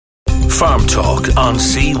Farm Talk on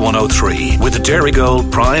C103 with the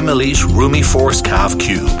Dairygold Prime Elite Roomy Force Calf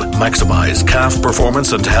Cube. Maximise calf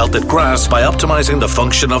performance and health at grass by optimising the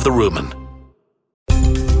function of the rumen.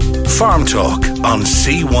 Farm Talk on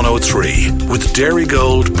C103 with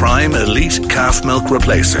Dairygold Prime Elite Calf Milk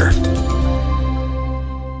Replacer.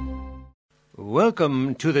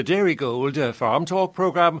 Welcome to the Dairygold Farm Talk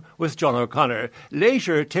programme with John O'Connor.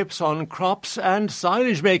 Later, tips on crops and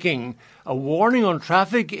silage making, a warning on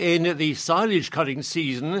traffic in the silage cutting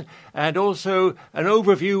season, and also an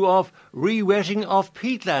overview of re-wetting of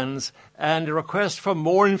peatlands and a request for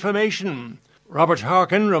more information. Robert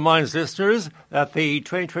Harkin reminds listeners that the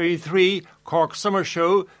 2023 Cork Summer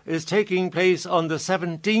Show is taking place on the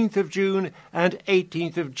 17th of June and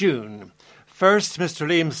 18th of June. First, Mr.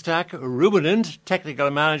 Liam Stack, Ruminant Technical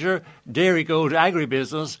Manager, Dairygold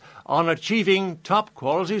Agribusiness, on achieving top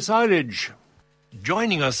quality silage.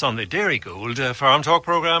 Joining us on the Dairygold Farm Talk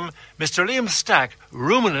programme, Mr. Liam Stack,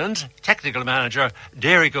 Ruminant Technical Manager,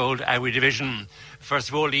 Dairygold Agri Division. First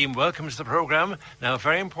of all, Liam, welcome to the programme. Now,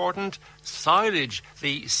 very important, silage.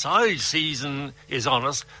 The silage season is on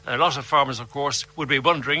us. A lot of farmers, of course, would be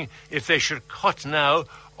wondering if they should cut now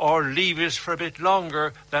or leave it for a bit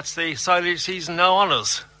longer. That's the silage season now on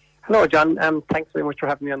us. Hello, John. Thanks very much for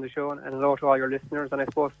having me on the show, and hello to all your listeners. And I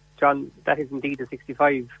suppose, John, that is indeed a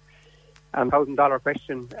 $65,000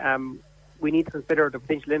 question. We need to consider the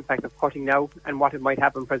potential impact of cutting now and what it might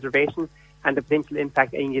have on preservation, and the potential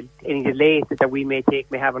impact any delays that we may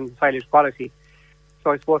have on silage quality. So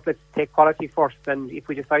I suppose let's take quality first. And if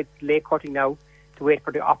we decide to delay cutting now to wait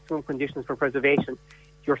for the optimum conditions for preservation,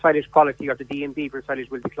 your silage quality, or the DMB of your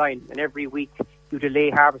silage, will decline. And every week you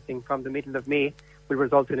delay harvesting from the middle of May will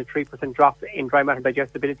result in a 3% drop in dry matter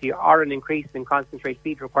digestibility or an increase in concentrate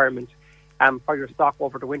feed requirement for your stock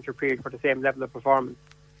over the winter period for the same level of performance.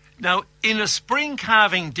 Now, in a spring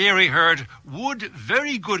calving dairy herd, would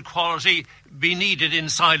very good quality be needed in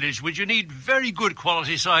silage? Would you need very good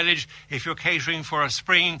quality silage if you're catering for a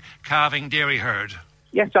spring calving dairy herd?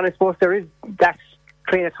 Yes, John, I suppose there is that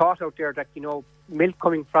train of thought out there that, milk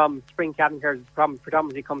coming from spring calving herds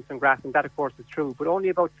predominantly comes from grass, and that, of course, is true. But only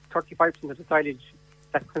about 35% of the silage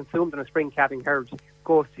that's consumed in a spring calving herd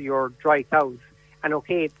goes to your dry cows. And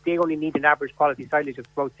okay, they only need an average quality silage of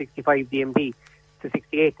about 65 DMD to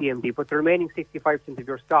 68 DMD, but the remaining 65% of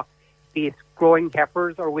your stock, be it growing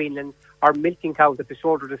heifers or weanlings or milking cows at the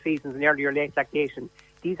shoulder of the seasons and early or late lactation,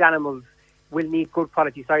 these animals will need good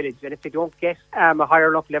quality silage. And if they don't get a higher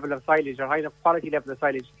enough level of silage or high enough quality level of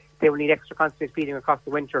silage, they will need extra concentrate feeding across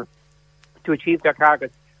the winter to achieve their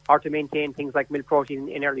targets or to maintain things like milk protein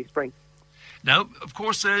in early spring. Now, of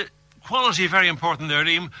course, quality very important there,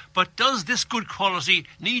 Liam, but does this good quality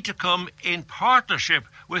need to come in partnership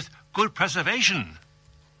with good preservation?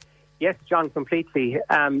 Yes, John, completely.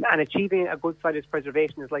 And achieving a good silage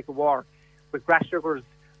preservation is like a war, with grass sugars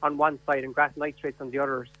on one side and grass nitrates on the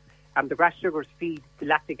others. The grass sugars feed the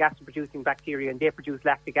lactic acid producing bacteria, and they produce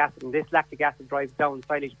lactic acid, and this lactic acid drives down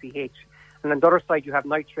silage pH. And on the other side you have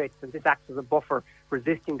nitrates, and this acts as a buffer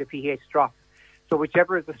resisting the pH drop. So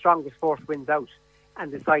whichever is the strongest force wins out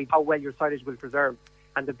and decides how well your silage will preserve.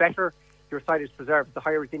 And the better your silage preserves, the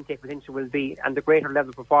higher its intake potential will be, and the greater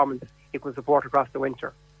level of performance it will support across the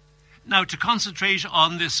winter. Now, to concentrate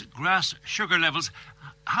on this grass sugar levels,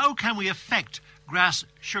 how can we affect grass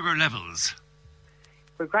sugar levels?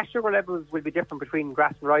 Well, grass sugar levels will be different between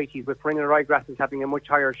grass varieties, with perennial ryegrasses having a much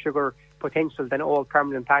higher sugar potential than all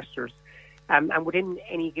permanent pastures. And within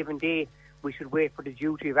any given day, we should wait for the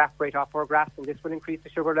dew to evaporate off our grass, and this will increase the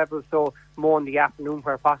sugar levels, so mow in the afternoon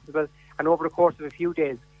where possible. And over the course of a few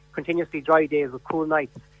days, continuously dry days with cool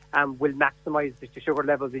nights will maximise the sugar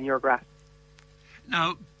levels in your grass.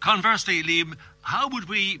 Now, conversely, Liam, how would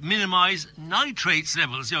we minimise nitrates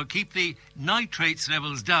levels? Keep the nitrates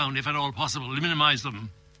levels down, if at all possible, minimise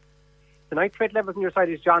them. The nitrate levels in your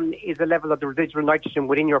silage, John, is the level of the residual nitrogen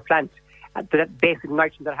within your plant, the basic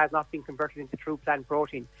nitrogen that has not been converted into true plant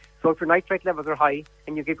protein. So if your nitrate levels are high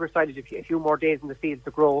and you give your silage a few more days in the field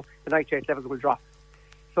to grow, the nitrate levels will drop.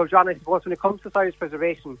 So, John, I suppose when it comes to silage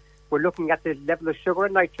preservation, we're looking at the level of sugar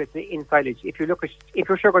and nitrates in silage. If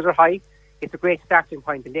your sugars are high, it's a great starting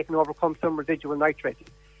point, and they can overcome some residual nitrates.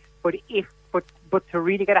 But to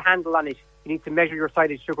really get a handle on it, you need to measure your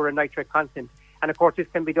silage sugar and nitrate content. And of course, this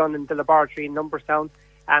can be done in the laboratory in Numberstown.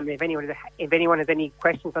 If anyone has any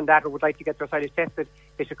questions on that or would like to get their silage tested,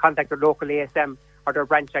 they should contact their local ASM or their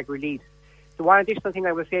branch agri lead. The one additional thing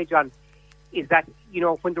I will say, John, is that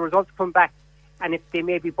when the results come back, and if they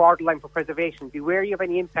may be borderline for preservation, be wary of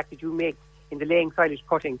any impact that you make in delaying silage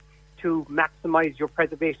cutting to maximise your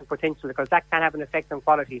preservation potential, because that can have an effect on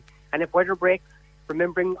quality. And if weather breaks,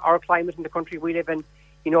 remembering our climate in the country we live in,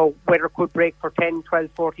 weather could break for 10, 12,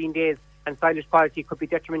 14 days, and silage quality could be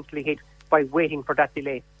detrimentally hit by waiting for that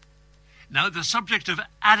delay. Now, the subject of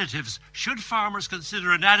additives. Should farmers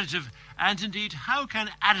consider an additive? And indeed, how can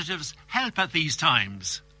additives help at these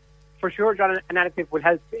times? For sure, John, an additive will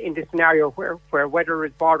help in this scenario where weather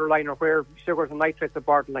is borderline or where sugars and nitrates are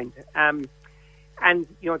borderline. And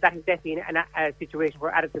that is definitely a situation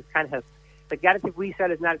where additives can help. Like the additive we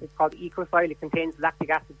sell is an additive called EcoSoil. It contains lactic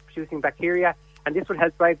acid producing bacteria, and this will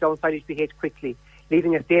help drive down silage pH quickly,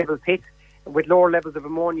 leaving a stable pit with lower levels of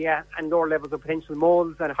ammonia and lower levels of potential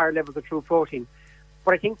molds and higher levels of true protein.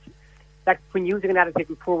 But I think that when using an additive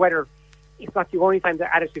in poor weather, it's not the only time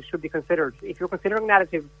that additives should be considered. If you're considering an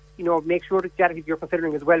additive, make sure that the additive you're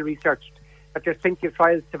considering is well researched, that there's plenty of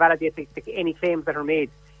trials to validate any claims that are made.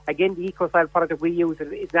 Again, the EcoSoil product that we use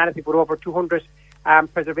is an additive with over 200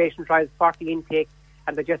 preservation trials, 40 intake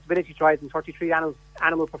and digestibility trials, and 33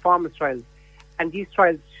 animal performance trials. And these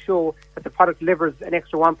trials show that the product delivers an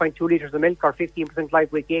extra 1.2 litres of milk or 15%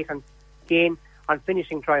 live weight gain on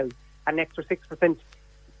finishing trials, and an extra 6%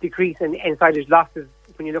 decrease in silage losses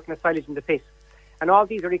when you're looking at silage in the pit. And all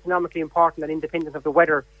these are economically important and independent of the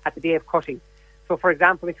weather at the day of cutting. So, for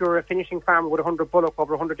example, if you're a finishing farmer with 100 bullock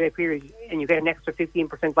over a 100-day period and you get an extra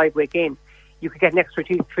 15% live weight gain, you could get an extra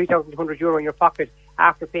 €3,200 in your pocket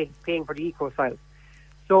after paying for the EcoSoil.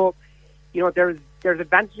 So, there's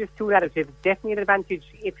advantages to additives. Definitely an advantage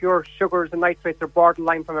if your sugars and nitrates are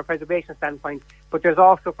borderline from a preservation standpoint, but there's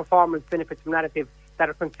also performance benefits from additives that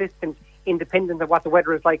are consistent, independent of what the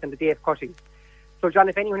weather is like on the day of cutting. So, John,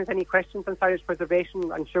 if anyone has any questions on silage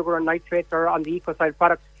preservation, on sugar and nitrates, or on the EcoSoil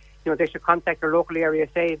products, they should contact their local area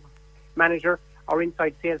sales manager or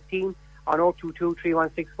inside sales team on 022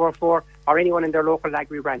 31644 or anyone in their local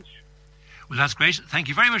agri branch. Well, that's great. Thank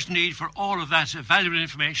you very much indeed for all of that valuable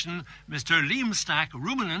information, Mr. Liam Stack,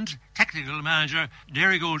 Ruminant Technical Manager,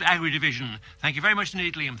 Dairygold Agri Division. Thank you very much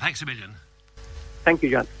indeed, Liam. Thanks a million. Thank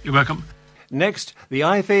you, John. You're welcome. Next, the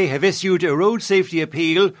IFA have issued a road safety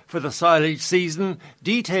appeal for the silage season.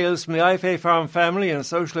 Details from the IFA Farm Family and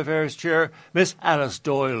Social Affairs Chair, Miss Alice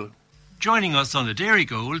Doyle. Joining us on the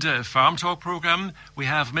Dairygold Farm Talk programme, we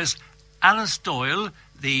have Miss Alice Doyle,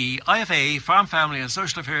 the IFA Farm Family and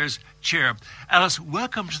Social Affairs Chair. Alice,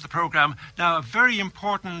 welcome to the programme. Now, a very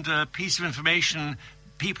important piece of information.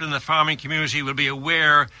 People in the farming community will be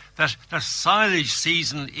aware that the silage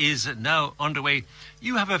season is now underway.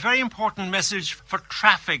 You have a very important message for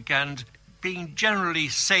traffic and being generally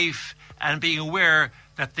safe and being aware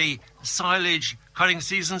that the silage cutting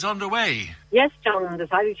season's underway. Yes, John, the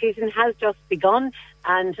silage season has just begun,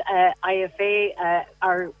 and IFA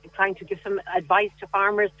are trying to give some advice to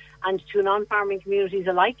farmers and to non-farming communities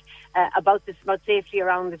alike about safety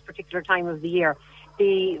around this particular time of the year.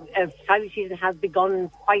 The silage season has begun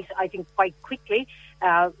quite quickly.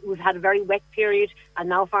 We've had a very wet period, and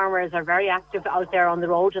now farmers are very active out there on the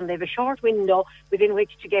road, and they have a short window within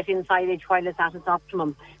which to get in silage while it's at its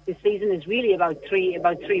optimum. This season is really about three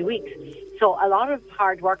weeks. So a lot of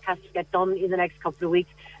hard work has to get done in the next couple of weeks.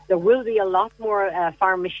 There will be a lot more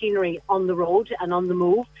farm machinery on the road and on the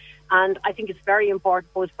move, and I think it's very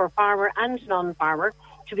important both for farmer and non-farmer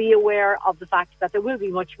to be aware of the fact that there will be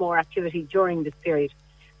much more activity during this period.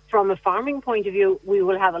 From a farming point of view, we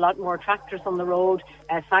will have a lot more tractors on the road,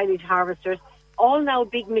 silage harvesters, all now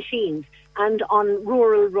big machines, and on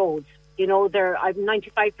rural roads.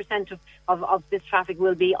 95% of this traffic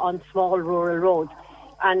will be on small rural roads.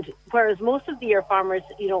 And whereas most of the year farmers,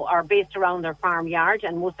 are based around their farmyard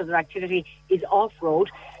and most of their activity is off-road,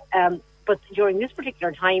 but during this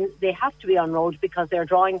particular time, they have to be on road because they're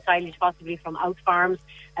drawing silage possibly from out farms,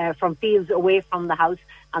 from fields away from the house,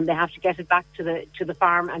 and they have to get it back to the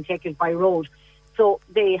farm and take it by road. So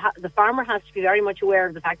the farmer has to be very much aware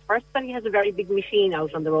of the fact, first, that he has a very big machine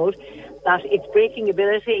out on the road, that its braking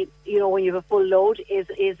ability, when you have a full load,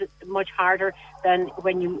 is much harder than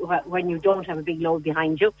when you don't have a big load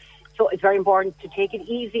behind you. So it's very important to take it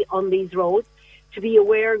easy on these roads, to be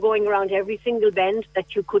aware going around every single bend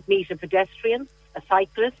that you could meet a pedestrian, a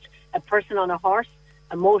cyclist, a person on a horse,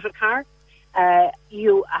 a motor car.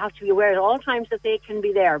 You have to be aware at all times that they can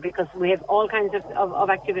be there because we have all kinds of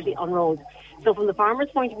activity on roads. So from the farmer's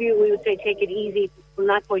point of view, we would say take it easy from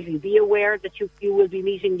that point of view. Be aware that you will be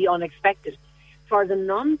meeting the unexpected. For the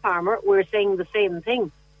non-farmer, we're saying the same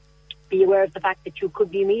thing. Be aware of the fact that you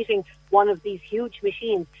could be meeting one of these huge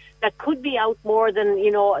machines that could be out more than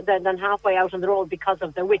halfway out on the road because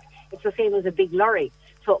of their width. It's the same as a big lorry.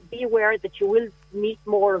 So be aware that you will meet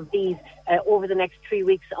more of these over the next 3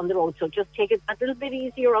 weeks on the road. So just take it a little bit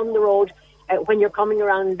easier on the road when you're coming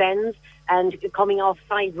around bends and coming off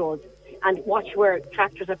side roads. and watch where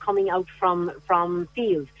tractors are coming out from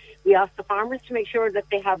fields. We ask the farmers to make sure that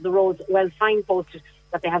they have the roads well signposted,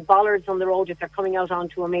 that they have bollards on the road if they're coming out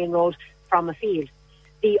onto a main road from a field.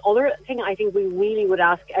 The other thing I think we really would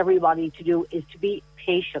ask everybody to do is to be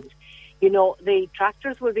patient. You know, the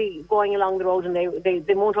tractors will be going along the road and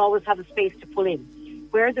they won't always have a space to pull in.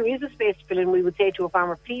 Where there is a space to pull in, we would say to a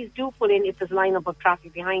farmer, please do pull in if there's a line-up of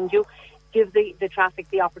traffic behind you. Give the traffic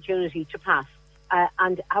the opportunity to pass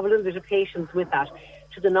and have a little bit of patience with that.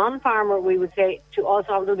 To the non-farmer, we would say to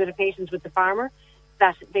also have a little bit of patience with the farmer,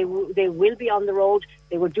 that they will be on the road.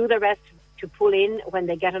 They will do their best to pull in when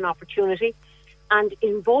they get an opportunity. And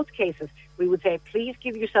in both cases, we would say, please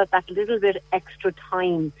give yourself that little bit extra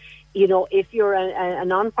time. You know, if you're a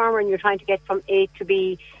non-farmer and you're trying to get from A to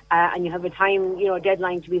B and you have a time, you know,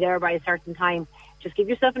 deadline to be there by a certain time, just give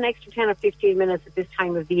yourself an extra 10 or 15 minutes at this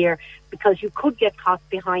time of the year, because you could get caught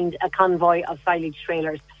behind a convoy of silage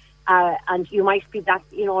trailers. And you might be that,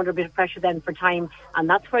 you know, under a bit of pressure then for time. And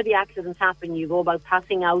that's where the accidents happen. You go about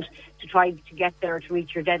passing out to try to get there to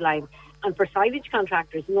reach your deadline. And for silage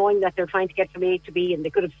contractors, knowing that they're trying to get from A to B, and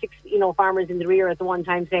they could have 6, you know, farmers in the rear at the one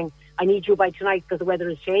time saying, I need you by tonight because the weather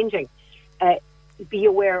is changing. Be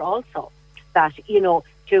aware also that, you know,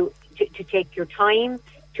 to take your time,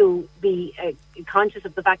 to be conscious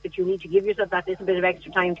of the fact that you need to give yourself that little bit of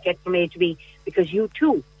extra time to get from A to B, because you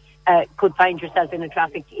too could find yourself in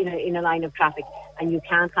a line of traffic, and you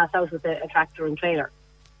can't pass out with a tractor and trailer.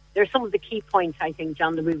 There's some of the key points, I think,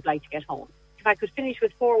 John, that we would like to get home. If I could finish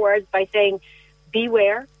with 4 words by saying,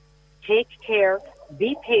 beware, take care,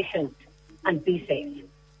 be patient, and be safe.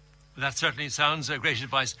 That certainly sounds great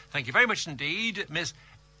advice. Thank you very much indeed, Miss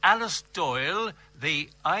Alice Doyle, the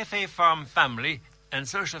IFA Farm Family and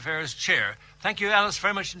Social Affairs Chair. Thank you, Alice,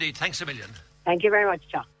 very much indeed. Thanks a million. Thank you very much,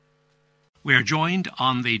 John. We are joined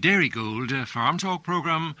on the Dairygold Farm Talk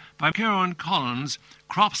programme by Kieran Collins,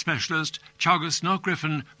 crop specialist, Teagasc, Knock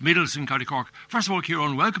Griffin, Middleton, County Cork. First of all,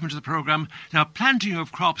 Kieran, welcome to the programme. Now, planting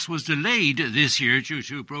of crops was delayed this year due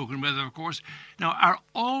to broken weather, of course. Now, are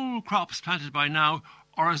all crops planted by now,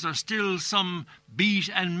 or is there still some beet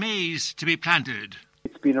and maize to be planted?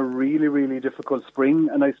 It's been a really, really difficult spring,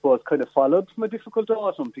 and I suppose kind of followed from a difficult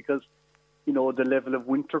autumn, because, you know, the level of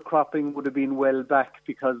winter cropping would have been well back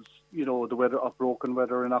because, you know, the weather of broken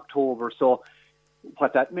weather in October. So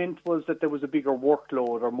what that meant was that there was a bigger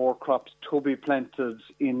workload or more crops to be planted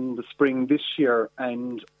in the spring this year.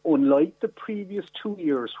 And unlike the previous 2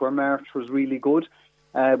 years where March was really good,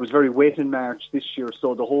 it was very wet in March this year.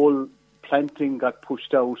 So the whole planting got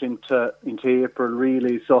pushed out into April,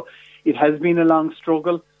 really. So it has been a long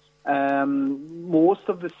struggle. Most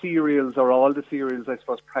of the cereals, or all the cereals, I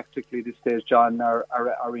suppose, practically this stage, John,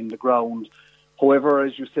 are in the ground. However,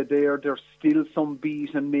 as you said there's still some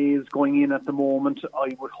beet and maize going in at the moment.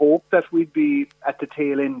 I would hope that we'd be at the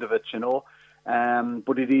tail end of it, you know.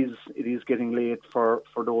 But it is getting late for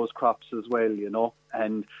those crops as well, you know.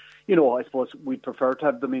 And, you know, I suppose we'd prefer to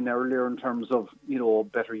have them in earlier in terms of, you know,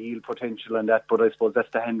 better yield potential and that. But I suppose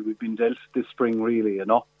that's the hand we've been dealt this spring, really, you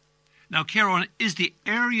know. Now, Kieran, is the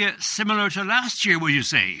area similar to last year, would you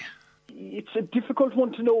say? It's a difficult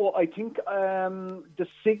one to know. I think the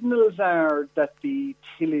signals are that the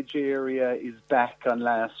tillage area is back on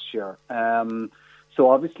last year. So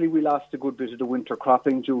obviously we lost a good bit of the winter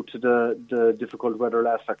cropping due to the difficult weather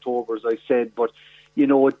last October, as I said. But, you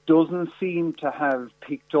know, it doesn't seem to have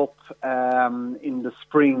picked up in the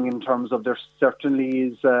spring in terms of there certainly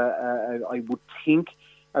is, I would think,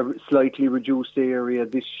 a slightly reduced area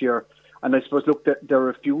this year. And I suppose, look, there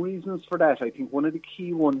are a few reasons for that. I think one of the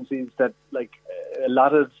key ones is that, like, a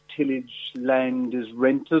lot of tillage land is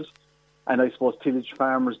rented. And I suppose tillage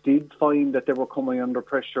farmers did find that they were coming under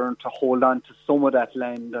pressure and to hold on to some of that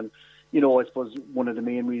land. And, you know, I suppose one of the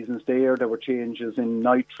main reasons there were changes in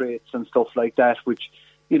nitrates and stuff like that, which,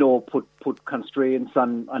 you know, put constraints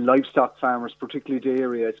on livestock farmers, particularly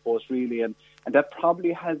dairy, I suppose, really. And that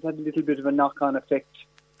probably has had a little bit of a knock-on effect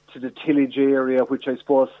to the tillage area, which I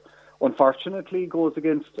suppose unfortunately goes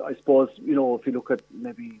against, I suppose, you know, if you look at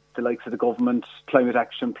maybe the likes of the government climate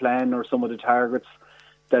action plan or some of the targets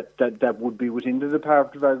that would be within the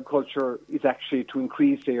Department of Agriculture, is actually to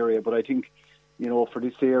increase area. But I think, you know, for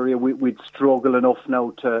this area, we'd struggle enough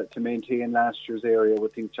now to maintain last year's area, I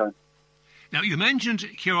would think, John. Now, you mentioned,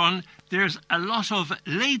 Kieran, there's a lot of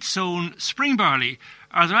late-sown spring barley.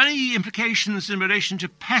 Are there any implications in relation to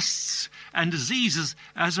pests and diseases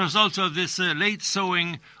as a result of this late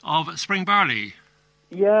sowing of spring barley?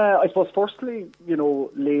 Yeah, I suppose firstly, you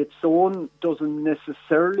know, late sown doesn't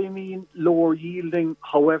necessarily mean lower yielding.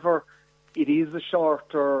 However, it is a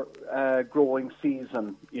shorter growing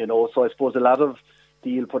season, you know, so I suppose a lot of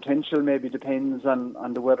yield potential maybe depends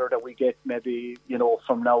on the weather that we get maybe,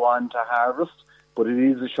 from now on to harvest, but it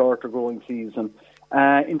is a shorter growing season.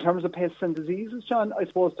 In terms of pests and diseases, John, I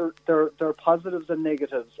suppose there are positives and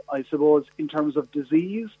negatives. I suppose in terms of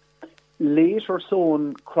disease, later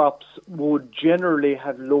sown crops would generally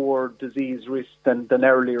have lower disease risk than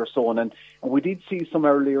earlier sown. And we did see some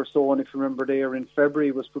earlier sown, if you remember there in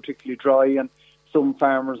February, was particularly dry, and some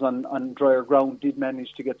farmers on drier ground did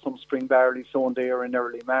manage to get some spring barley sown there in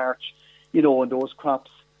early March. And those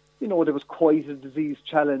crops, there was quite a disease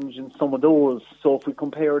challenge in some of those. So if we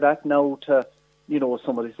compare that now to,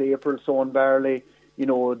 some of this April sown barley,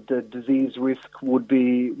 the disease risk would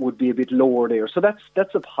be a bit lower there. So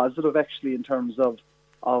that's a positive actually in terms of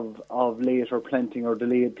later planting or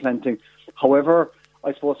delayed planting. However,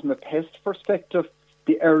 I suppose from a pest perspective,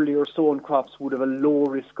 the earlier sown crops would have a low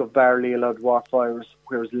risk of barley yellow dwarf virus,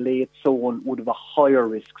 whereas late sown would have a higher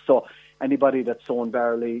risk. So anybody that's sown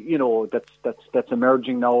barley, that's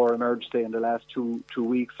emerging now or emerged say in the last two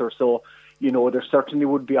weeks or so, there certainly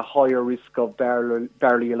would be a higher risk of barley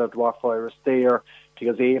yellow dwarf virus there,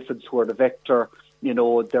 because aphids, who are the vector,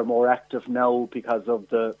 they're more active now because of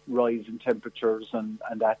the rise in temperatures and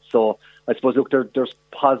that. So I suppose, look, there's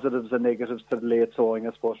positives and negatives to the late sowing,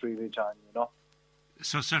 I suppose, really, John,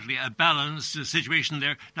 So certainly a balanced situation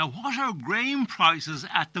there. Now, what are grain prices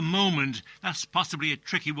at the moment? That's possibly a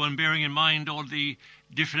tricky one, bearing in mind all the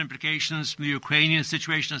different implications from the Ukrainian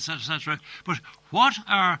situation, etc., etc. But what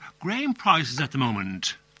are grain prices at the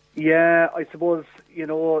moment? Yeah, I suppose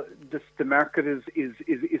the market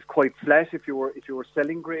is quite flat. If you were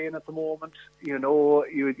selling grain at the moment,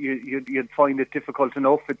 you'd find it difficult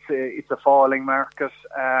enough. It's a falling market.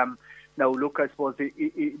 Now, look, I suppose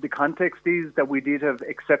the context is that we did have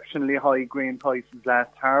exceptionally high grain prices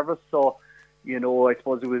last harvest. So, I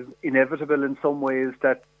suppose it was inevitable in some ways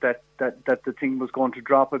that the thing was going to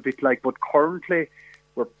drop a bit. But currently,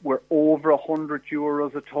 we're over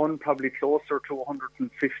 €100 a ton, probably closer to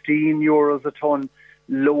 115 euros a ton,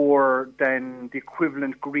 lower than the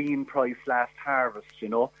equivalent green price last harvest.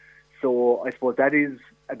 So I suppose that is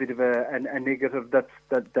a bit of a negative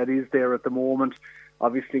that is there at the moment.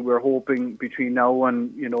 Obviously, we're hoping between now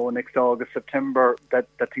and, next August, September, that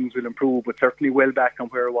things will improve, but certainly well back on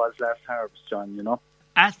where it was last harvest, John,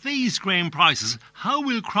 At these grain prices, how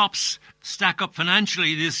will crops stack up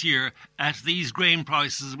financially this year at these grain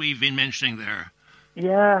prices we've been mentioning there?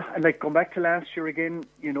 Yeah, and going back to last year again,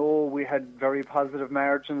 we had very positive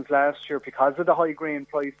margins last year because of the high grain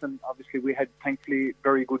price, and obviously we had, thankfully,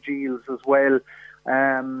 very good yields as well.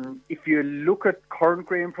 If you look at current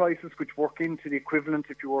grain prices, which work into the equivalent,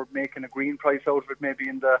 if you were making a green price out of it, maybe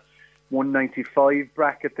in the 195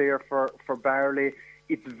 bracket there for barley,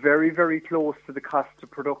 it's very, very close to the cost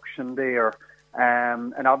of production there.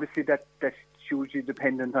 And obviously that's hugely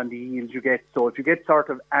dependent on the yield you get. So if you get sort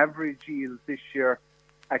of average yields this year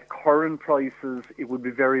at current prices, it would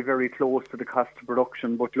be very, very close to the cost of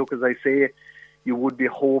production. But look, as I say, you would be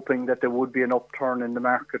hoping that there would be an upturn in the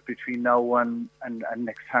market between now and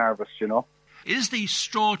next harvest, Is the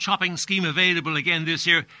straw chopping scheme available again this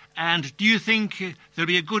year? And do you think there'll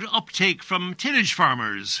be a good uptake from tillage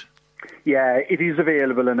farmers? Yeah, it is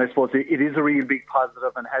available, and I suppose it is a real big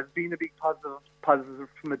positive, and has been a big positive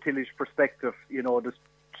from a tillage perspective. The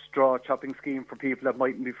straw chopping scheme, for people that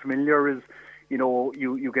mightn't be familiar, is,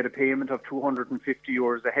 you get a payment of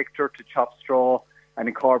 €250 a hectare to chop straw and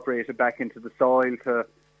incorporate it back into the soil to,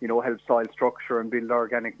 help soil structure and build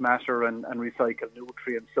organic matter and recycle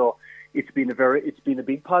nutrients. So it's been a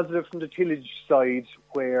big positive from the tillage side,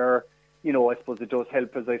 where, I suppose it does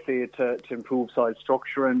help, as I say, to improve soil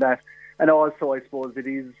structure and that. And also, I suppose it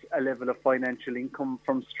is a level of financial income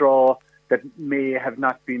from straw that may have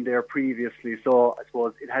not been there previously. So I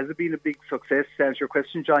suppose it has been a big success. To answer your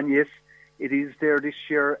question, John, yes, it is there this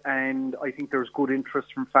year, and I think there's good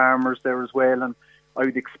interest from farmers there as well. And I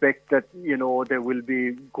would expect that, there will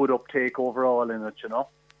be good uptake overall in it,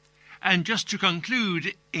 And just to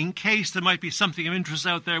conclude, in case there might be something of interest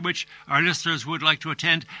out there which our listeners would like to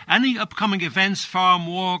attend, any upcoming events, farm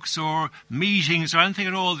walks or meetings or anything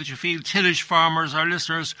at all that you feel tillage farmers, our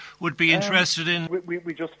listeners, would be interested in?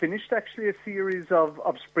 We just finished actually a series of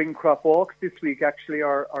spring crop walks this week. Actually,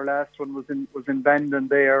 our last one was in Bandon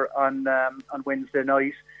there on Wednesday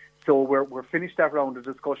night. So we're finished that round of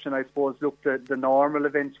discussion. I suppose, look, the normal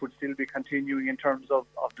events would still be continuing in terms of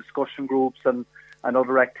discussion groups and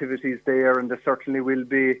other activities there, and there certainly will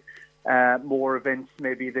be more events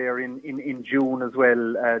maybe there in June as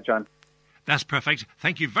well, John. That's perfect.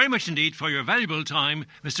 Thank you very much indeed for your valuable time,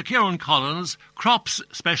 Mr. Kieran Collins, Crops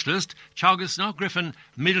Specialist, Teagasc, Knock Griffin,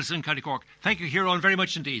 Middleton, County Cork. Thank you, Kieran, very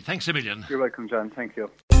much indeed. Thanks a million. You're welcome, John. Thank you.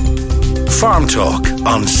 Farm Talk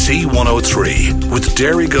on C103 with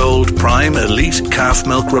Dairy Gold Prime Elite Calf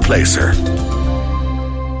Milk Replacer.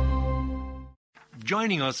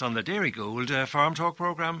 Joining us on the Dairy Gold Farm Talk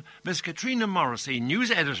programme, Miss Katrina Morrissey, News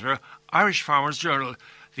Editor, Irish Farmers Journal,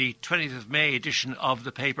 the 20th of May edition of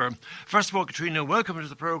the paper. First of all, Katrina, welcome to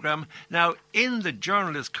the programme. Now, in the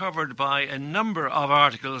journal is covered by a number of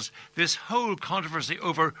articles this whole controversy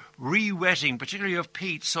over re-wetting, particularly of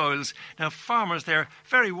peat soils. Now, farmers, they're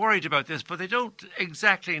very worried about this, but they don't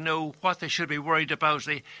exactly know what they should be worried about.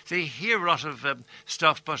 They hear a lot of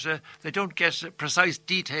stuff, but they don't get precise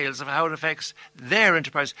details of how it affects their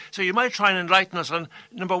enterprise. So you might try and enlighten us on,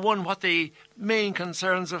 number one, what the main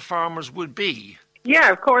concerns of farmers would be.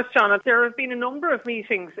 Yeah, of course, John. There have been a number of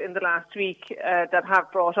meetings in the last week that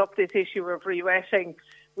have brought up this issue of re-wetting.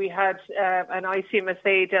 We had an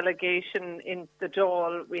ICMSA delegation in the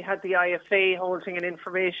Dáil. We had the IFA holding an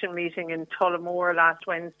information meeting in Tullamore last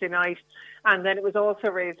Wednesday night. And then it was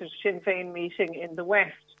also raised at a Sinn Féin meeting in the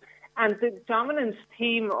West. And the dominant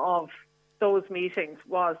theme of those meetings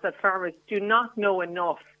was that farmers do not know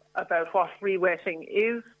enough about what re-wetting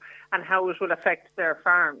is and how it will affect their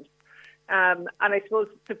farms. And I suppose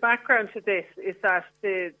the background to this is that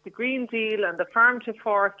the Green Deal and the Farm to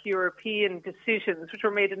Fork European decisions, which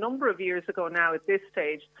were made a number of years ago now at this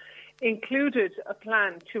stage, included a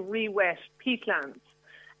plan to re-wet peatlands.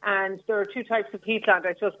 And there are two types of peatland,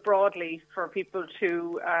 I suppose, broadly for people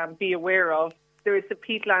to be aware of. There is the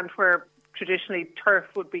peatland where traditionally turf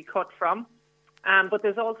would be cut from, but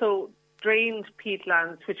there's also drained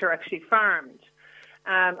peatlands which are actually farmed.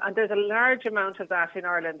 And there's a large amount of that in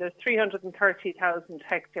Ireland. There's 330,000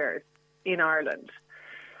 hectares in Ireland.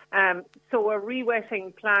 So a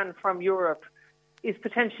re-wetting plan from Europe is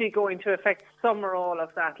potentially going to affect some or all of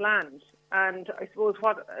that land. And I suppose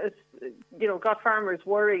what has, got farmers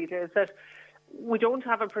worried is that we don't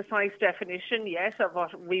have a precise definition yet of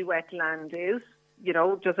what re-wet land is.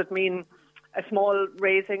 Does it mean a small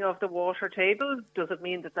raising of the water table? Does it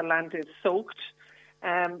mean that the land is soaked?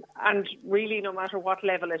 And really, no matter what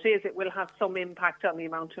level it is, it will have some impact on the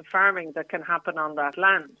amount of farming that can happen on that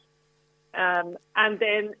land. And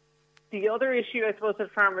then the other issue, I suppose,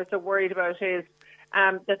 that farmers are worried about is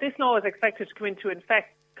that this law is expected to come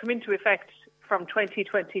into effect from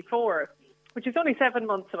 2024, which is only 7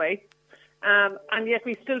 months away. And yet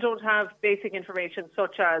we still don't have basic information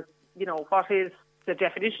such as, what is the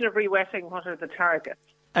definition of re-wetting, what are the targets.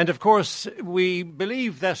 And of course, we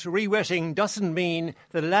believe that re-wetting doesn't mean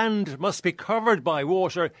the land must be covered by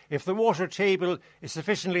water. If the water table is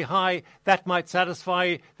sufficiently high, that might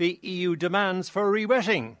satisfy the EU demands for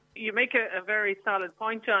re-wetting. You make a very solid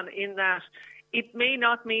point, John, in that it may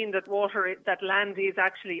not mean that land is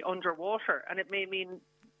actually underwater, and it may mean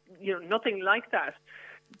nothing like that.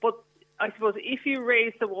 But I suppose if you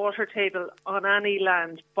raise the water table on any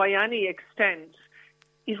land by any extent,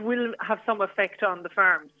 it will have some effect on the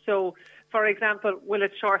farm. So, for example, will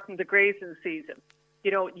it shorten the grazing season?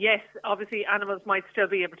 Yes, obviously animals might still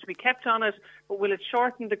be able to be kept on it, but will it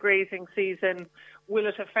shorten the grazing season? Will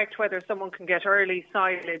it affect whether someone can get early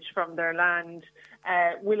silage from their land?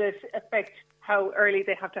 Will it affect how early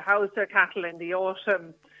they have to house their cattle in the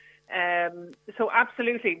autumn? So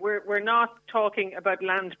absolutely, we're not talking about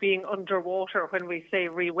land being underwater when we say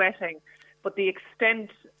re-wetting, but the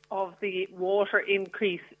extent of the water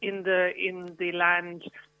increase in the land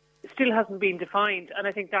still hasn't been defined, and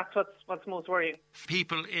I think that's what's most worrying.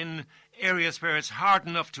 People in areas where it's hard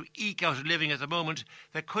enough to eke out a living at the moment,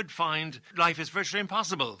 they could find life is virtually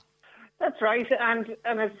impossible. That's right, and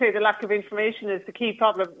I'd say the lack of information is the key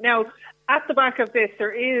problem. Now, at the back of this,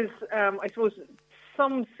 there is, I suppose,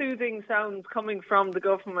 some soothing sounds coming from the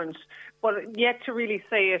government, but yet to really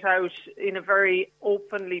say it out in a very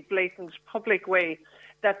openly, blatant, public way,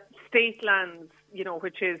 that state lands,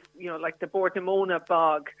 which is, like the Boardnamona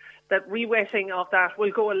bog, that re-wetting of that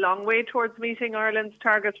will go a long way towards meeting Ireland's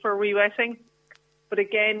targets for re-wetting. But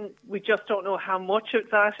again, we just don't know how much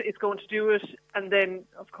of that is going to do it. And then,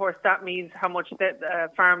 of course, that means how much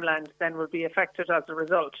farmland then will be affected as a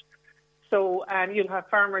result. So you'll have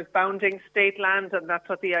farmers bounding state land, and that's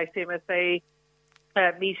what the ICMSA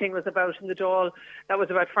meeting was about in the Dáil. That was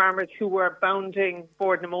about farmers who were bounding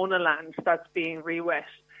Boardnamona land that's being re-wet.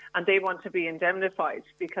 And they want to be indemnified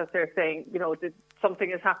because they're saying, that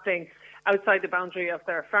something is happening outside the boundary of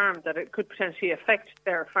their farm, that it could potentially affect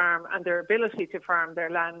their farm and their ability to farm their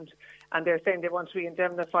land. And they're saying they want to be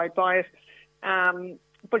indemnified by it.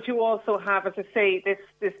 But you also have, as I say,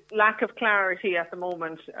 this lack of clarity at the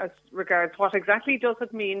moment as regards what exactly does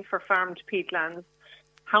it mean for farmed peatlands,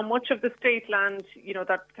 how much of the state land,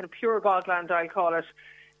 that kind of pure bogland, I'll call it,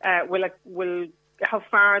 will how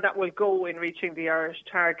far that will go in reaching the Irish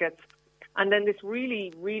targets. And then this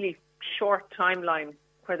really, really short timeline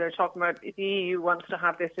where they're talking about the EU wants to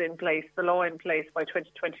have this in place, the law in place by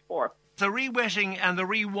 2024. The re-wetting and the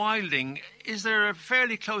rewilding, is there a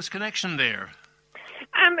fairly close connection there?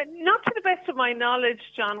 Not to the best of my knowledge,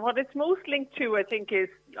 John. What it's most linked to, I think, is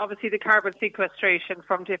obviously the carbon sequestration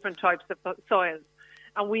from different types of soils.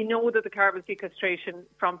 And we know that the carbon sequestration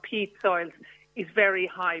from peat soils is very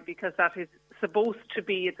high because that is supposed to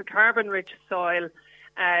be, it's a carbon-rich soil.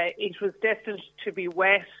 It was destined to be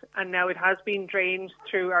wet, and now it has been drained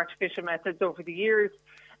through artificial methods over the years.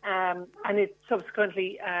 And it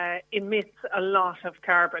subsequently emits a lot of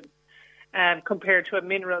carbon compared to a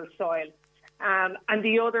mineral soil. And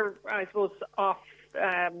the other, I suppose,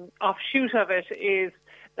 offshoot of it is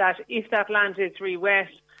that if that land is re-wet,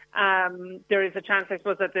 there is a chance, I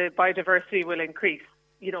suppose, that the biodiversity will increase,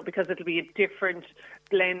 because it'll be a different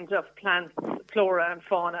blend of plants, flora and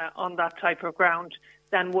fauna on that type of ground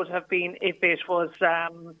than would have been if it was,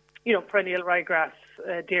 perennial ryegrass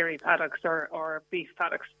dairy paddocks or beef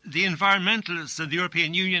paddocks. The environmentalists of the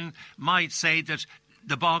European Union might say that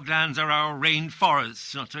the boglands are our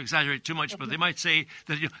rainforests, not to exaggerate too much, but they might say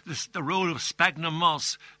that the role of sphagnum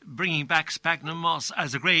moss, bringing back sphagnum moss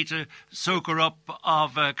as a great soaker up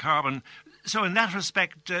of carbon. So in that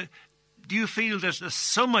respect, do you feel that there's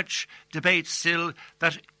so much debate still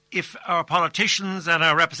that if our politicians and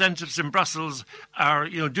our representatives in Brussels are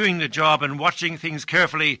doing the job and watching things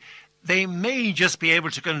carefully, they may just be able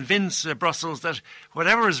to convince Brussels that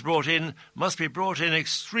whatever is brought in must be brought in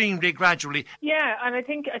extremely gradually? Yeah, and I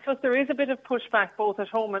suppose there is a bit of pushback both at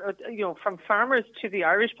home and from farmers to the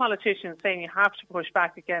Irish politicians saying you have to push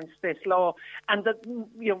back against this law, and that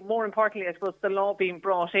more importantly, I suppose the law being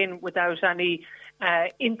brought in without any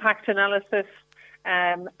impact analysis.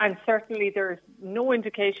 And certainly there's no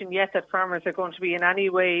indication yet that farmers are going to be in any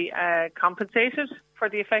way compensated for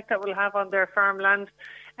the effect that will have on their farmland.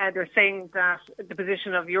 They're saying that the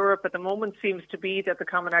position of Europe at the moment seems to be that the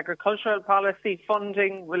Common Agricultural Policy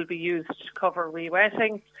funding will be used to cover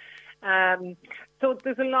re-wetting. So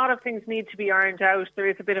there's a lot of things need to be ironed out. There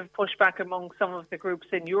is a bit of pushback among some of the groups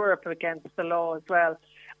in Europe against the law as well.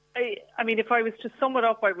 I mean, if I was to sum it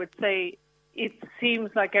up, I would say it seems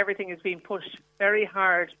like everything is being pushed very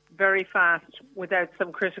hard, very fast, without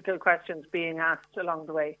some critical questions being asked along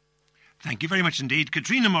the way. Thank you very much indeed.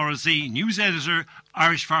 Katrina Morrissey, News Editor,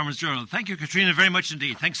 Irish Farmers Journal. Thank you, Katrina, very much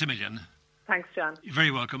indeed. Thanks a million. Thanks, John. You're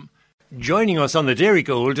very welcome. Joining us on the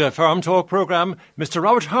Dairygold Farm Talk programme, Mr.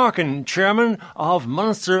 Robert Harkin, Chairman of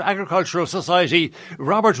Munster Agricultural Society.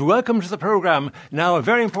 Robert, welcome to the programme. Now, a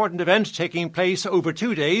very important event taking place over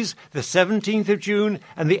 2 days, the 17th of June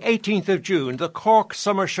and the 18th of June, the Cork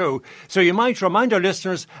Summer Show. So you might remind our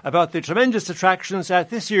listeners about the tremendous attractions at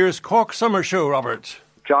this year's Cork Summer Show, Robert.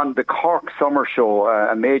 John, the Cork Summer Show,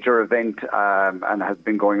 a major event and has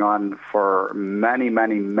been going on for many,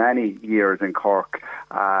 many, many years in Cork,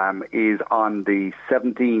 is on the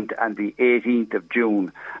 17th and the 18th of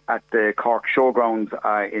June at the Cork Showgrounds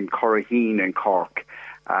in Corraheen in Cork.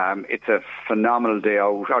 It's a phenomenal day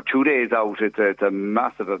out, or 2 days out. It's a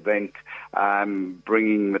massive event,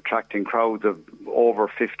 attracting crowds of over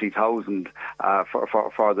 50,000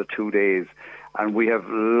 for the 2 days. And we have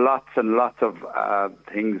lots and lots of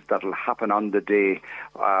things that will happen on the day,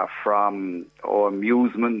 from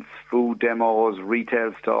amusements, food demos,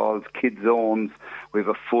 retail stalls, kid zones. We have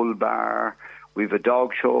a full bar. We have a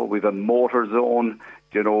dog show. We have a motor zone,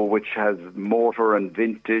 which has motor and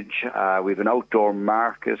vintage. We have an outdoor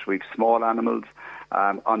market. We have small animals.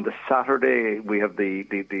 On the Saturday, we have the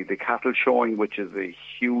cattle showing, which is a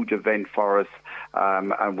huge event for us.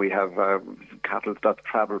 And we have cattle that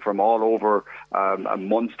travel from all over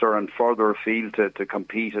Munster and further afield to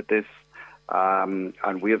compete at this.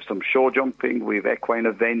 And we have some show jumping. We have equine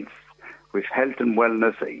events. We have health and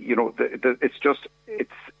wellness.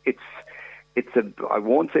 I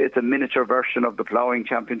won't say it's a miniature version of the ploughing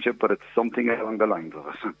championship, but it's something along the lines of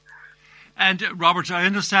it. And, Robert, I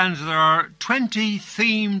understand there are 20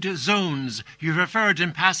 themed zones. You've referred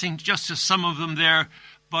in passing just to some of them there,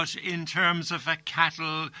 but in terms of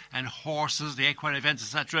cattle and horses, the equine events,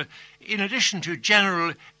 etc., in addition to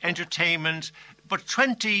general entertainment, but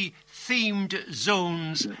 20 themed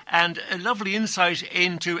zones and a lovely insight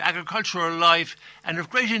into agricultural life and of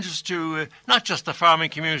great interest to not just the farming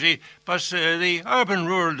community, but the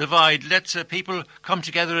urban-rural divide. Lets people come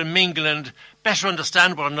together and mingle and better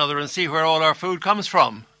understand one another and see where all our food comes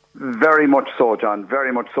from. Very much so, John,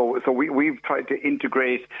 very much so. So we've tried to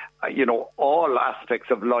integrate, all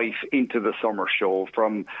aspects of life into the summer show,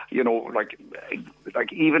 from, like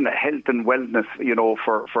even health and wellness,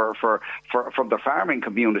 from the farming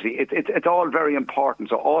community. It's all very important.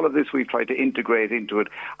 So all of this we've tried to integrate into it.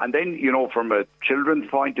 And then, from a children's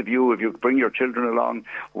point of view, if you bring your children along,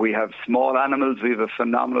 we have small animals. We have a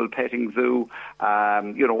phenomenal petting zoo,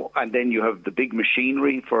 and then you have the big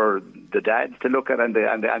machinery for the dads to look at and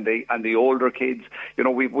the older kids.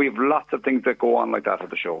 We've lots of things that go on like that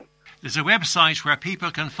at the show. There's a website where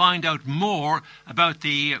people can find out more about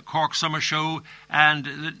the Cork Summer Show, and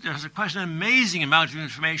there's quite an amazing amount of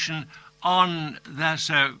information on that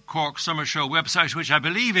Cork Summer Show website, which I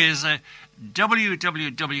believe is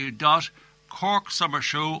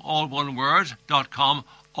www.corksummershow.com,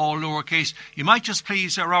 all lowercase. You might just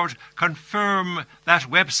please, Robert, confirm that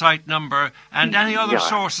website number and any other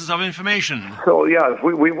sources of information. So,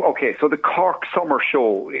 okay, so the Cork Summer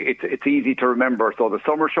Show, it's easy to remember. So the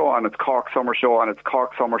Summer Show, and it's Cork Summer Show, and it's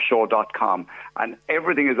corksummershow.com. And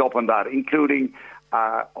everything is up on that, including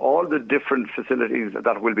all the different facilities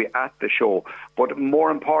that will be at the show. But more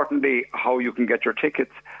importantly, how you can get your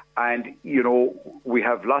tickets. And, we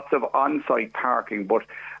have lots of on-site parking, but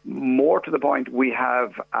more to the point, we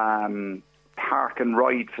have park and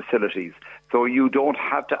ride facilities. So you don't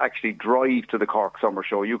have to actually drive to the Cork Summer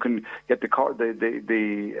Show. You can get the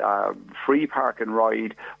free park and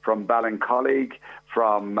ride from Ballincollig,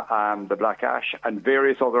 from the Black Ash, and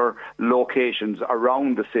various other locations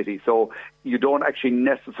around the city. So you don't actually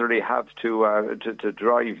necessarily have to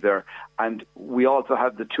drive there. And we also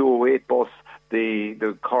have the 208 bus,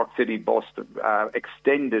 the Cork City bus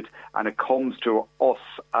extended, and it comes to us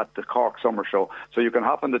at the Cork Summer Show. So you can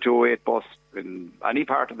hop on the 208 bus in any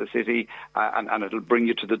part of the city, and it'll bring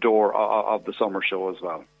you to the door of the summer show as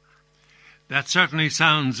well. That certainly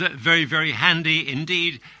sounds very, very handy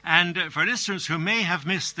indeed. And for listeners who may have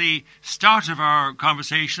missed the start of our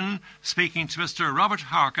conversation, speaking to Mr. Robert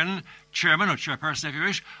Harkin, Chairman or Chairperson, if you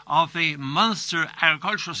wish, of the Munster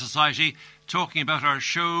Agricultural Society, talking about our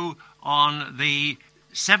show on the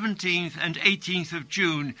 17th and 18th of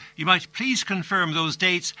June. You might please confirm those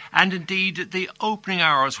dates and indeed the opening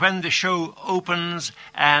hours, when the show opens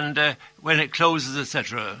and when it closes,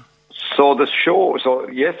 etc. So the show,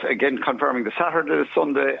 yes, again confirming the Saturday and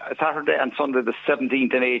Sunday, the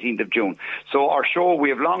 17th and 18th of June. So our show, we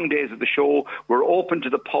have long days of the show. We're open to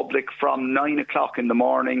the public from 9 o'clock in the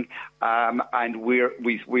morning, and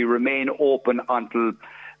we remain open until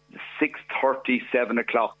 6:30, 7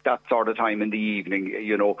 o'clock, that sort of time in the evening,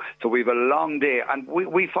 So we have a long day, and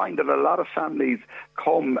we find that a lot of families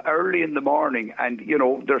come early in the morning and,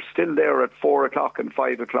 they're still there at 4 o'clock and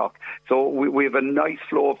 5 o'clock. So we have a nice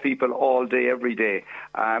flow of people all day, every day.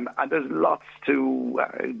 And there's lots to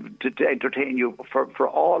entertain you for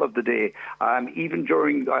all of the day. Even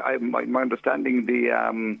during, my understanding,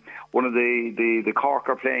 one of the Cork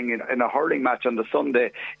are playing in a hurling match on the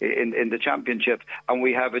Sunday in the championship, and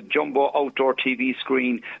we have a jumbo outdoor TV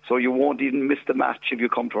screen, so you won't even miss the match if you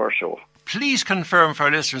come to our show. Please confirm for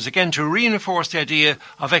our listeners, again, to reinforce the idea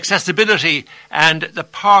of accessibility and the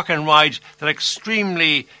park and ride, that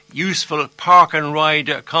extremely useful park and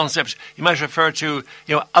ride concept. You might refer to,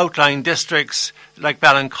 outlying districts like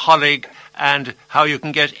Ballincollig, and how you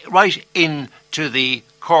can get right into the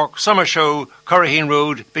Cork Summer Show, Curraheen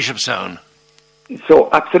Road, Bishopstown. So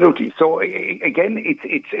absolutely. So again,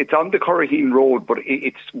 it's on the Curraheen Road, but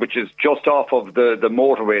which is just off of the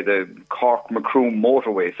motorway, the Cork Macroom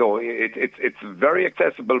motorway. So it's very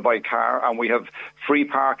accessible by car, and we have free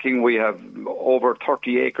parking. We have over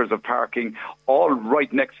 30 acres of parking, all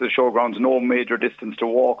right next to the showgrounds. No major distance to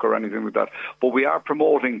walk or anything like that. But we are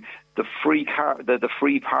promoting the free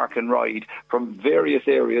park and ride from various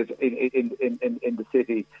areas in the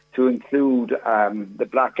city, to include the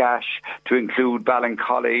Black Ash, to include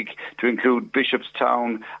Ballincollig, to include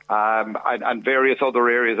Bishopstown, and various other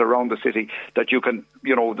areas around the city that you can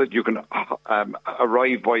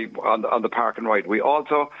arrive by on the park and ride. We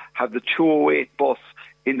also have the 208 bus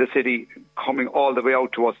in the city coming all the way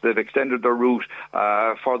out to us. They've extended their route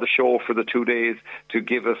for the show for the 2 days to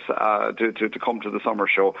give us to come to the summer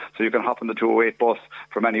show. So you can hop on the 208 bus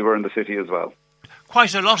from anywhere in the city as well.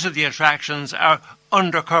 Quite a lot of the attractions are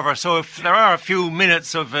undercover, so if there are a few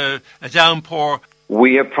minutes of a downpour,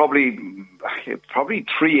 We have probably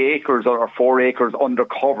 3 acres or 4 acres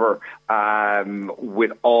undercover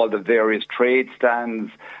with all the various trade stands.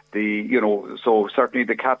 So certainly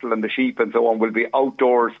the cattle and the sheep and so on will be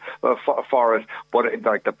outdoors for it, but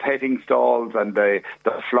like the petting stalls and the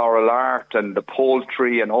floral art and the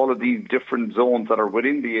poultry and all of these different zones that are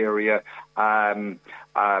within the area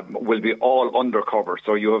will be all undercover.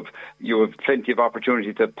 So you have plenty of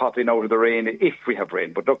opportunity to pop in out of the rain if we have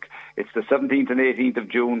rain. But look, it's the 17th and 18th of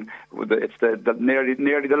June. It's the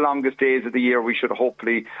nearly the longest days of the year. We should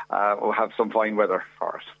hopefully have some fine weather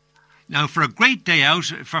for it. Now, for a great day out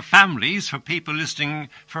for families, for people listening,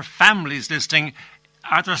 for families listening,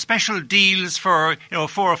 are there special deals for 4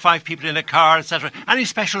 or 5 people in a car, etc.? Any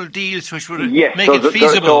special deals which would make it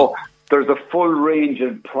feasible? There's a full range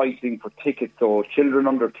of pricing for tickets. So children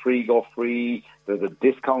under 3 go free. There's a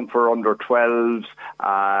discount for under 12s.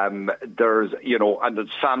 There's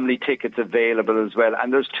family tickets available as well.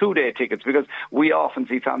 And there's 2-day tickets, because we often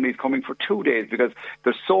see families coming for 2 days because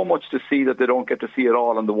there's so much to see that they don't get to see it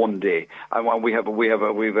all on the one day. And we have a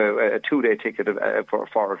 2-day ticket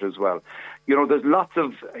for it as well. There's lots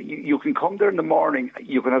of, you can come there in the morning,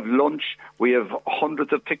 you can have lunch. We have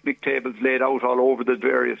hundreds of picnic tables laid out all over the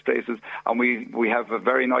various places, and we have a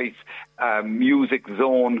very nice music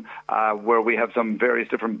zone where we have some various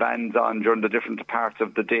different bands on during the different parts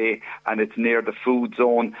of the day, and it's near the food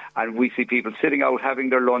zone, and we see people sitting out having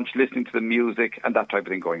their lunch, listening to the music and that type of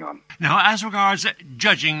thing going on. Now, as regards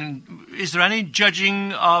judging, is there any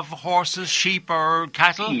judging of horses, sheep or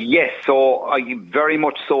cattle? Yes, so very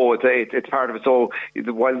much so. It's part of it. So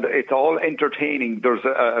while it's all entertaining, there's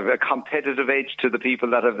a competitive edge to the people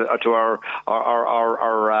that have to our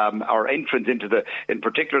entrance into in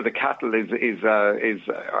particular the cattle is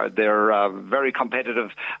they're very competitive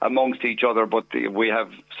amongst each other. But we have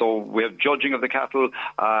judging of the cattle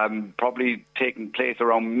probably taking place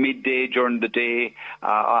around midday during the day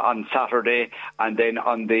on Saturday, and then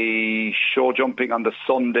on the show jumping on the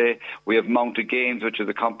Sunday we have mounted games, which is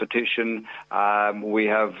a competition. We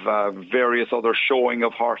have various other showing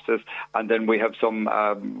of horses, and then we have some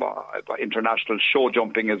international show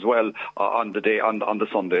jumping as well on the day on the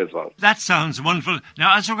Sunday as well. That sounds wonderful.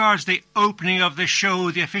 Now, as regards the opening of the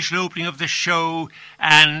show, the official opening of the show,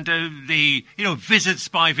 and the visits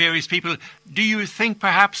by various people, do you think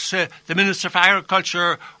perhaps the Minister for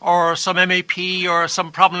Agriculture or some MAP or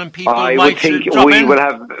some prominent people I might would think drop we in? will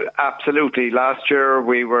have, absolutely. Last year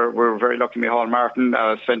we were very lucky. Micheál Martin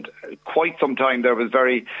spent quite some time there, was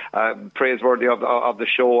very praiseworthy of the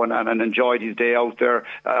show and enjoyed his day out there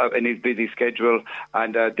in his busy schedule.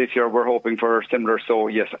 And this year we're hoping for similar. So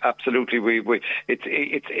yes, absolutely.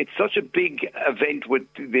 It's such a big event with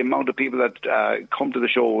the amount of people that come to the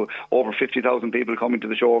show. Over 50,000 people coming to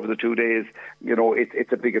the show over the 2 days.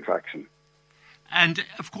 It's a big attraction. And,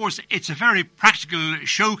 of course, it's a very practical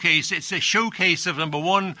showcase. It's a showcase of, number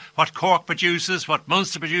one, what Cork produces, what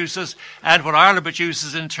Munster produces, and what Ireland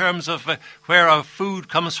produces in terms of where our food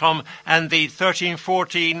comes from, and the 13,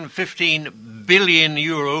 14, 15 billion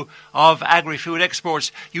euro of agri-food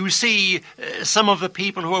exports. You see some of the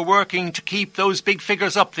people who are working to keep those big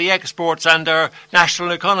figures up, the exports and our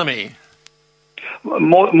national economy.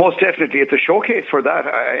 Most definitely, it's a showcase for that,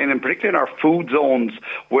 and in particular in our food zones,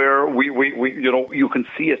 where we you can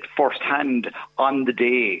see it firsthand on the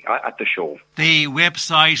day at the show. The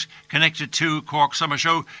website connected to Cork Summer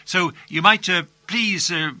Show, so you might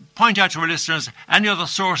please point out to our listeners any other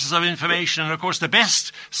sources of information. And, of course, the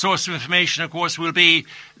best source of information, of course, will be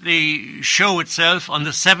the show itself on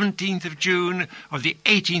the 17th of June or the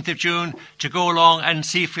 18th of June to go along and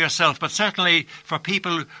see for yourself. But certainly for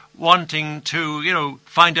people wanting to,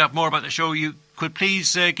 find out more about the show, you could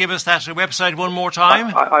please give us that website one more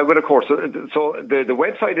time? I would, of course. So the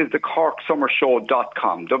website is the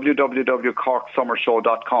CorkSummerShow.com,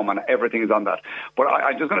 www.corksummershow.com, and everything is on that. But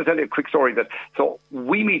I'm just going to tell you a quick story. So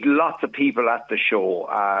we meet lots of people at the show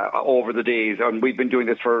over the days, and we've been doing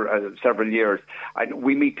this for several years. And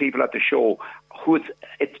we meet people at the show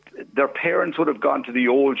their parents would have gone to the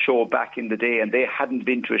old show back in the day, and they hadn't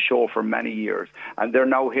been to a show for many years, and they're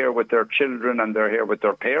now here with their children, and they're here with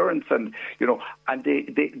their parents, and and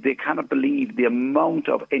they cannot believe the amount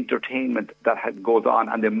of entertainment that goes on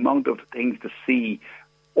and the amount of things to see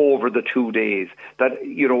over the 2 days, that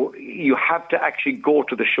you have to actually go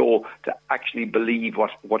to the show to actually believe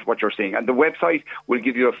what you're seeing. And the website will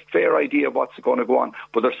give you a fair idea of what's going to go on,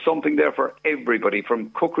 but there's something there for everybody,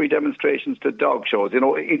 from cookery demonstrations to dog shows.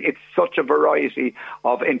 It's such a variety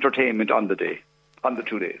of entertainment on the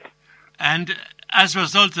 2 days. And as a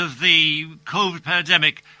result of the COVID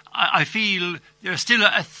pandemic, I feel there's still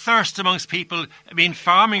a thirst amongst people. I mean,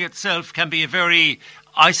 farming itself can be a very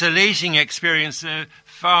isolating experience.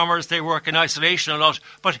 Farmers, they work in isolation a lot.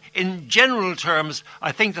 But in general terms,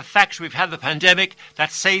 I think the fact we've had the pandemic,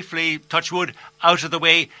 that's safely, touch wood, out of the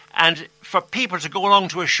way, and for people to go along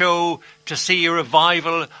to a show to see a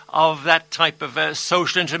revival of that type of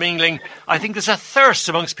social intermingling, I think there's a thirst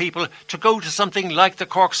amongst people to go to something like the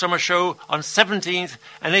Cork Summer Show on 17th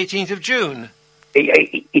and 18th of June.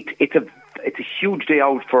 It's a huge day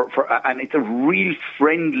out and it's a real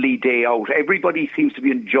friendly day out. Everybody seems to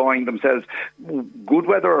be enjoying themselves, good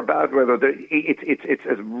weather or bad weather. It's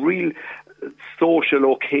a real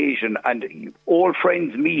social occasion, and all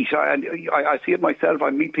friends meet. And I see it myself. I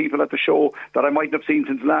meet people at the show that I mightn't have seen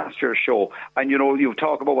since last year's show. And you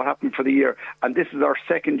talk about what happened for the year, and this is our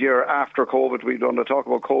second year after COVID. We don't talk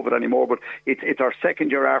about COVID anymore, but it's our second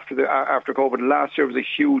year after COVID. Last year was a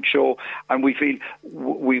huge show, and we've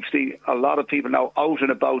seen a lot of people now out and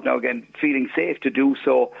about now again, feeling safe to do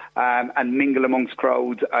so, and mingle amongst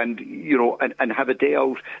crowds, and and have a day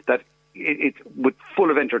out that it's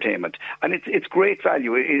full of entertainment, and it's great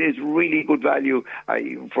value. It is really good value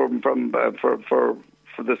for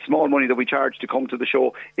the small money that we charge to come to the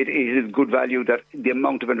show. It is good value, that the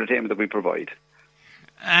amount of entertainment that we provide.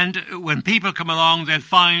 And when people come along, they'll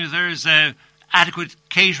find there's adequate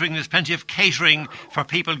catering. There's plenty of catering for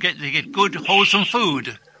people to get good, wholesome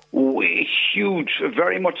food. Huge,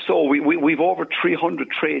 very much so. We've over 300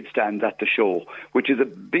 trade stands at the show, which is a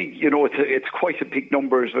big, it's quite a big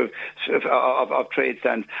number of trade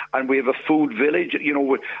stands. And we have a food village.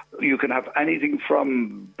 You can have anything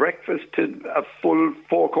from breakfast to a full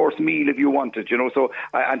 4-course meal if you want it. So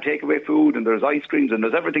and takeaway food, and there's ice creams, and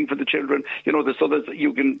there's everything for the children. There's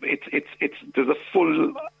a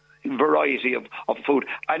full variety of food,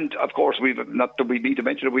 and of course we need to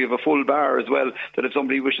mention it, we have a full bar as well, that if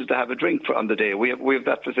somebody wishes to have a drink on the day, we have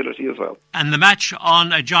that facility as well. And the match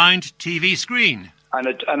on a giant TV screen. And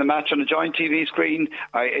a match on a giant TV screen,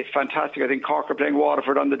 it's fantastic. I think Cork are playing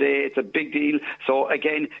Waterford on the day. It's a big deal. So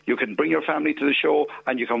again, you can bring your family to the show,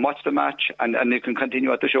 and you can watch the match, and you can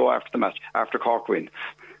continue at the show after the match, after Cork win.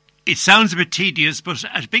 It sounds a bit tedious, but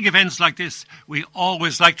at big events like this, we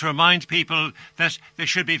always like to remind people that they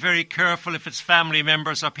should be very careful. If it's family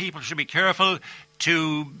members or people, should be careful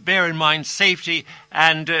to bear in mind safety,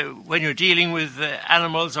 and when you're dealing with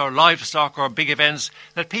animals or livestock or big events,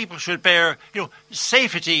 that people should bear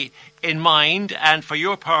safety in mind. And for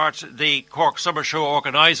your part, the Cork Summer Show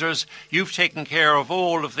organisers, you've taken care of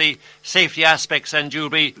all of the safety aspects, and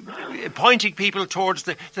you'll be pointing people towards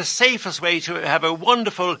the safest way to have a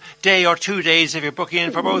wonderful day or 2 days if you're booking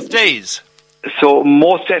in for both days. So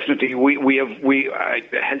most definitely, we have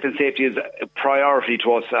health and safety is a priority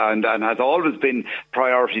to us, and has always been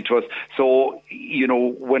priority to us. So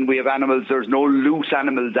when we have animals, there's no loose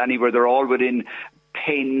animals anywhere. They're all within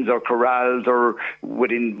pens or corrals, or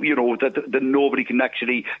within that nobody can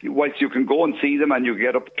actually. Whilst you can go and see them and you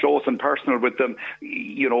get up close and personal with them,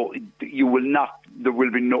 you will not. There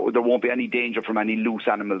won't be any danger from any loose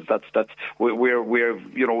animals. It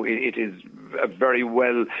is a very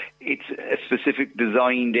well. It's a specific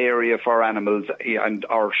designed area for animals, and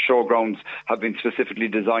our showgrounds have been specifically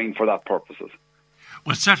designed for that purposes.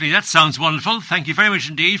 Well, certainly that sounds wonderful. Thank you very much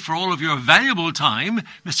indeed for all of your valuable time,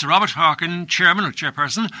 Mr. Robert Harkin, Chairman or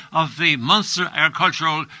Chairperson of the Munster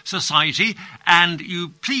Agricultural Society. And you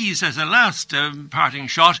please, as a last parting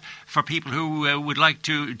shot, for people who would like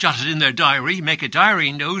to jot it in their diary, make a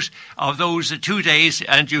diary note of those 2 days,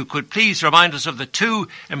 and you could please remind us of the 2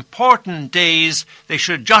 important days they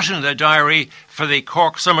should jot in their diary for the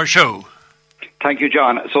Cork Summer Show. Thank you,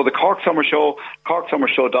 John. So the Cork Summer Show,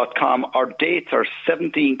 corksummershow.com, our dates are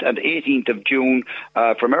 17th and 18th of June,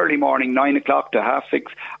 from early morning, 9 o'clock to 6:30,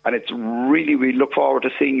 and it's really, we look forward to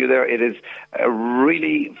seeing you there. It is a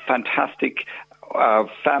really fantastic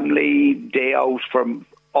family day out from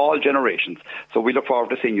all generations. So we look forward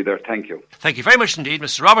to seeing you there. Thank you. Thank you very much indeed,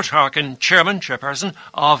 Mr. Robert Harkin, Chairperson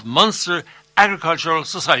of Munster Agricultural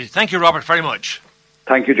Society. Thank you, Robert, very much.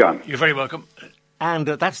 Thank you, John. You're very welcome. And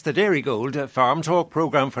that's the Dairygold Farm Talk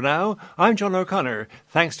programme for now. I'm John O'Connor.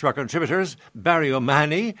 Thanks to our contributors, Barry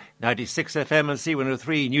O'Mahony, 96 FM and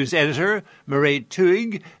C103 news editor, Mairead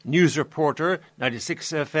Tuig, news reporter,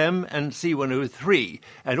 96 FM and C103,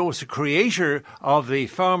 and also creator of the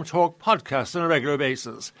Farm Talk podcast on a regular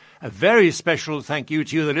basis. A very special thank you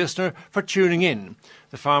to you, the listener, for tuning in.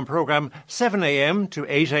 The farm programme 7 a.m. to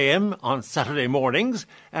 8 a.m. on Saturday mornings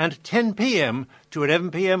and 10 p.m. to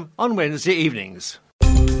 11 p.m. on Wednesday evenings.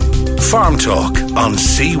 Farm Talk on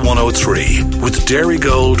C103 with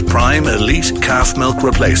Dairygold Prime Elite Calf Milk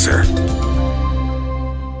Replacer.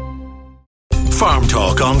 Farm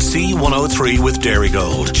Talk on C103 with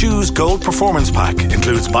Dairygold. Choose Gold Performance Pack.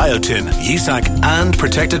 Includes biotin, YESAC and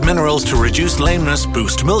protected minerals to reduce lameness,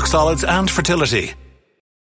 boost milk solids and fertility.